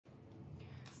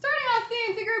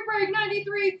Group break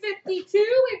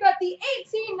 9352. We've got the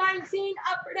 1819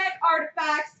 Upper Deck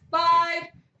Artifacts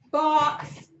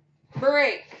 5-box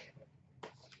break.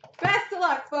 Best of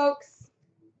luck, folks.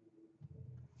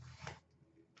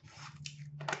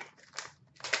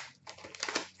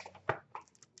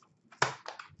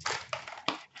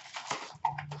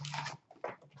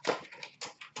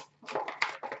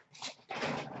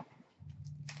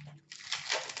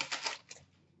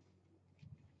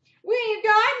 We've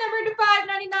got number to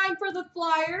 599 for the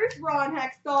Flyers, Ron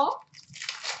Hextall.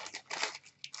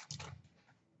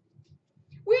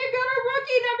 We've got a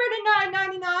rookie number to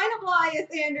 999, Elias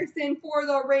Anderson for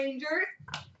the Rangers.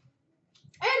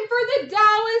 And for the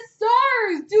Dallas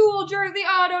Stars, dual jersey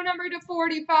auto number to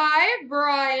 45,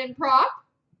 Brian Propp.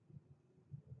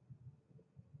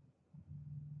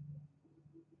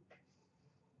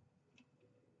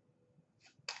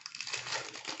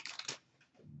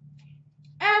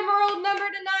 Emerald number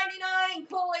to 99,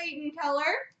 Clayton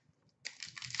Keller.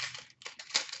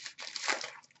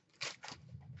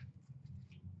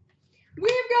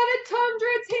 We've got a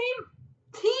Tundra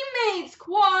Teammates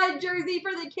quad jersey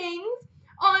for the Kings.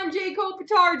 Anjay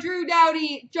Kopitar, Drew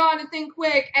Doughty, Jonathan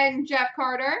Quick, and Jeff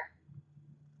Carter.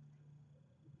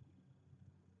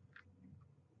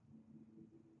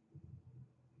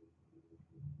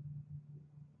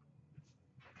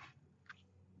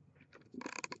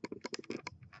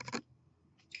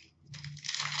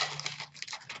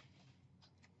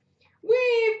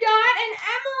 We've got an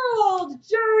Emerald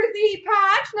jersey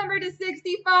patch, number to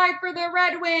 65 for the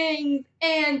Red Wings,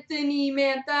 Anthony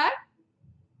Mantha.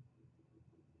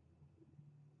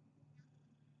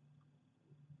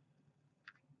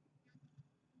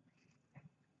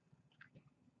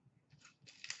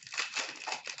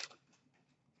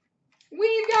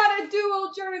 We've got a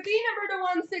dual jersey, number to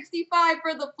 165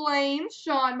 for the Flames,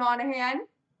 Sean Monahan.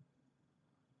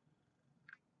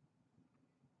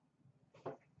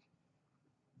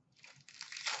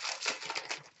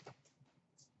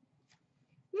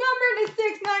 Number to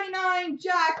 699,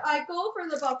 Jack Eichel for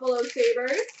the Buffalo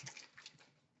Sabres.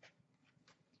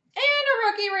 And a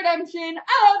rookie redemption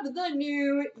of the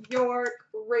New York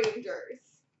Rangers.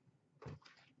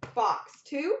 Box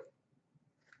 2.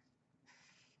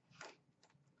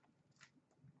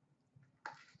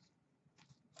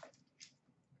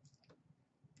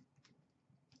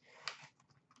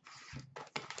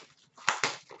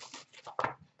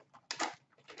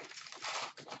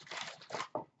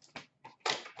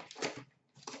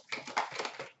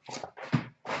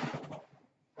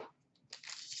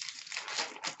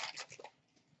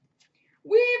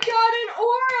 We've got an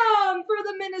Aurum for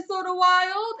the Minnesota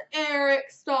Wild, Eric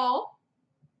Stahl.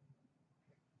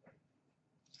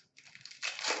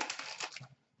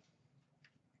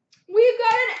 We've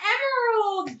got an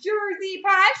Emerald jersey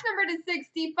patch, number to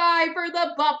 65 for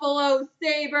the Buffalo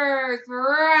Sabres,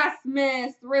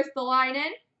 Rasmus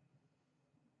Ristolainen.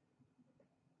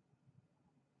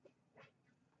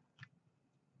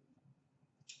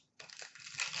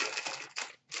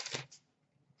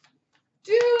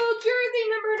 Dual jersey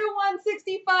number to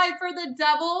 165 for the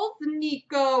Devils,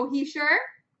 Nico Hischier.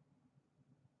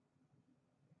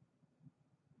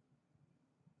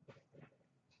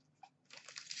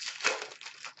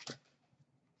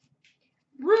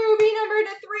 Ruby number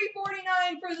to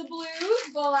 349 for the Blues,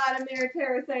 Vladimir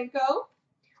Tarasenko.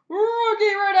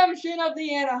 Rookie redemption of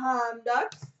the Anaheim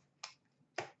Ducks.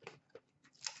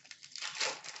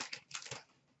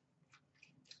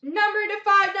 Number to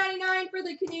 599 for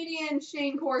the Canadiens,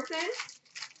 Shane Corson.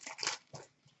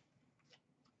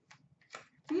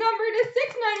 Number to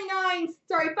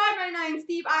 599,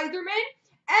 Steve Yzerman.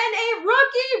 And a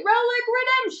rookie relic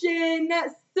redemption,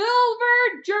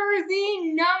 silver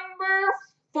jersey number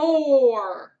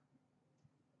 4.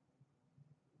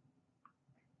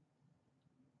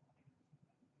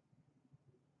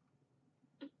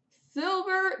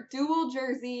 Silver dual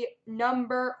jersey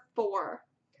number 4.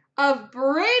 Of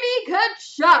Brady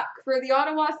Tkachuk for the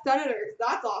Ottawa Senators.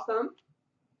 That's awesome.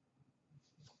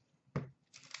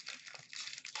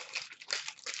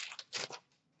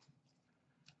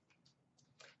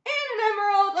 And an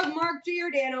Emerald of Mark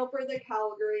Giordano for the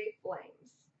Calgary Flames.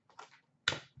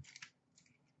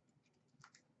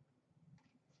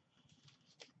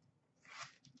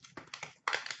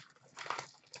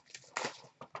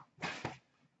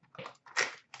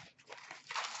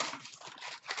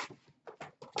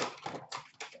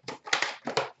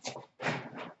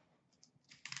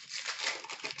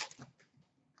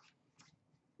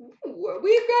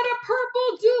 We've got a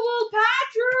purple dual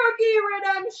patch rookie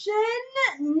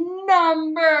redemption,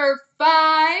 number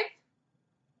 5.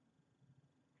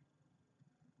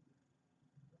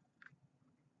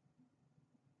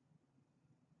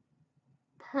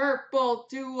 purple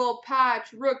dual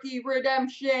patch rookie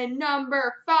redemption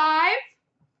number 5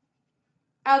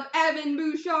 of Evan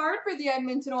Bouchard for the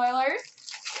Edmonton Oilers.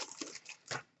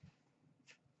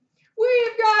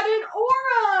 We've got an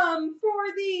Aurum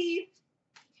for the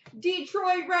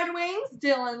Detroit Red Wings,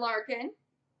 Dylan Larkin.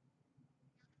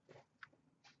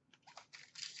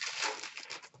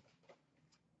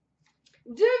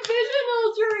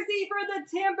 Divisional jersey for the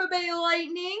Tampa Bay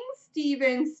Lightning,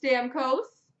 Steven Stamkos.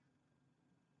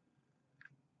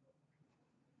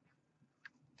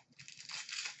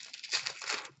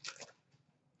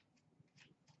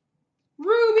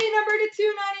 Ruby number to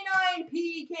 299,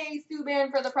 PK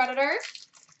Subban for the Predators.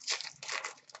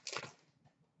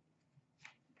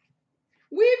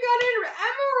 We've got an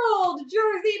emerald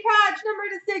jersey patch number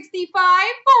to 65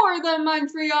 for the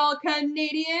Montreal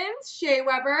Canadiens, Shea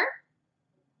Weber.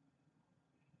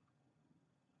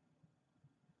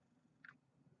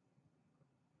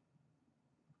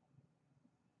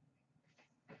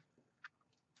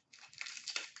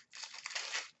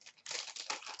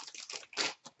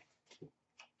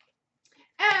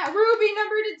 Ruby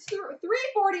number to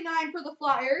 349 for the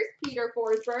Flyers, Peter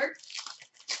Forsberg.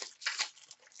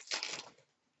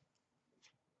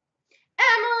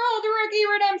 Emerald rookie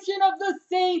redemption of the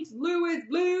St. Louis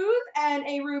Blues, and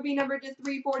a ruby number to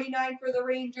 349 for the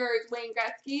Rangers, Wayne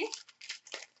Gretzky.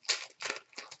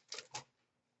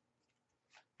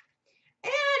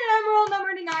 And an emerald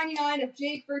number to 99 of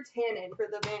Jake Virtanen for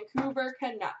the Vancouver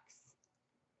Canucks.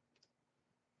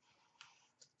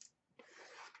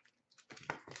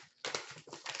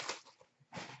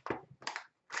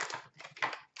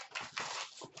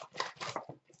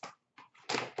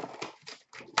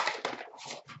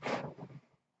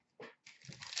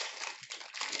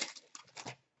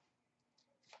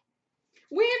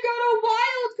 We've got a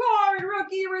wild card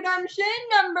rookie redemption,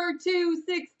 number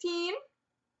 216.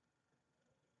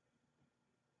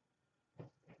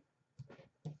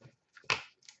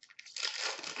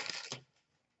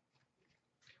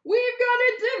 We've got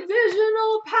a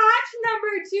divisional patch,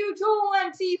 number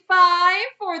 225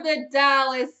 for the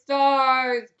Dallas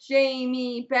Stars,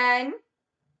 Jamie Benn.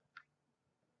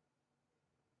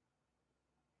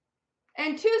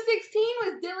 And 216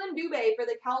 was Dylan Dubé for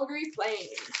the Calgary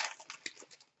Flames.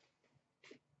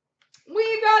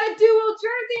 We've got a dual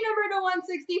jersey number to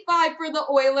 165 for the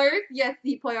Oilers. Yes,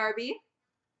 the play RB.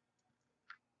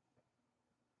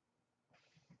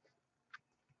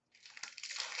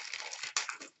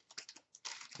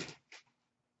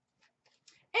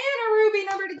 And a ruby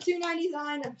number to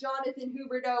 299 of Jonathan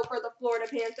Huberdeau for the Florida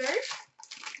Panthers.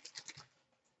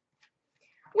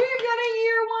 We've got a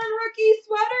year 1 rookie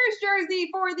sweaters jersey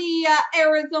for the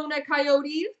Arizona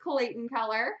Coyotes, Clayton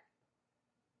Keller.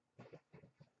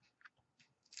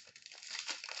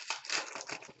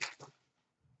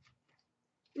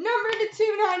 Number to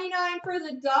 299 for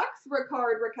the Ducks,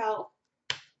 Ricard Raquel.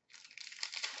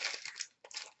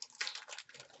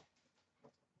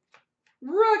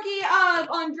 Rookie of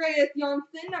Andreas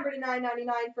Johnsson, number to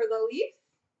 999 for the Leafs.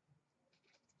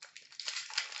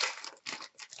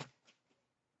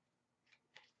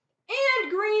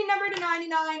 And green, number to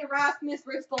 99, Rasmus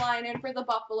Ristolainen for the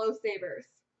Buffalo Sabres.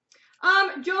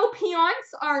 Joe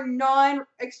Pionts are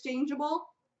non-exchangeable,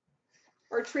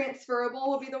 or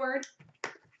transferable will be the word.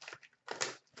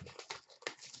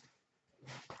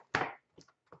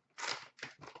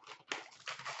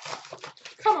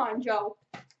 Come on, Joe.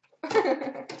 How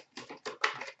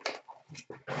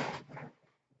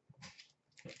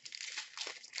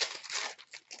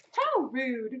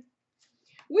rude.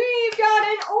 We've got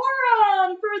an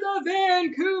Aurum for the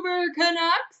Vancouver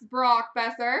Canucks, Brock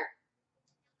Besser.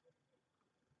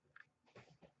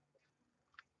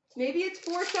 Maybe it's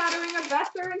foreshadowing of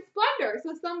Besser and Splendor,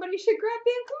 so somebody should grab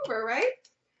Vancouver, right?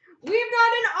 We've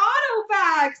got an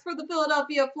Autofax for the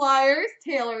Philadelphia Flyers,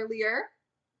 Taylor Lear.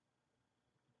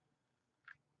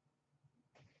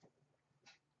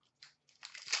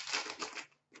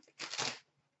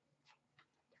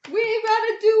 We've got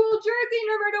a dual jersey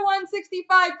number to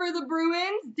 165 for the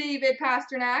Bruins, David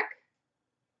Pastrnak.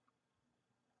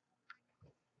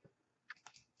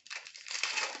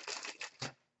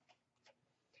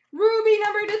 Ruby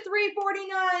number to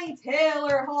 349,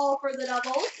 Taylor Hall for the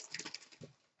Devils.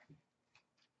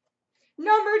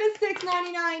 Number to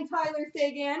 699, Tyler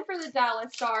Seguin for the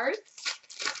Dallas Stars.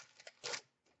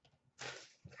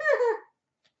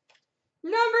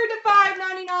 Number to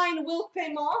 599, Wilf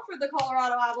Paymal for the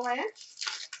Colorado Avalanche.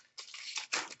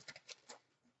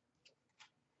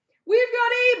 We've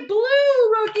got a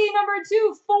blue rookie number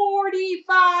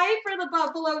 245 for the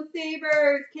Buffalo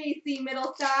Sabres, Casey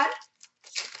Middlestad.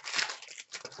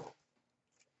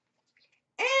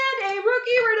 And a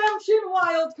rookie redemption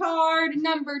wild card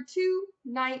number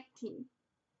 219.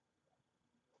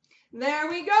 There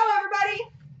we go,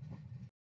 everybody.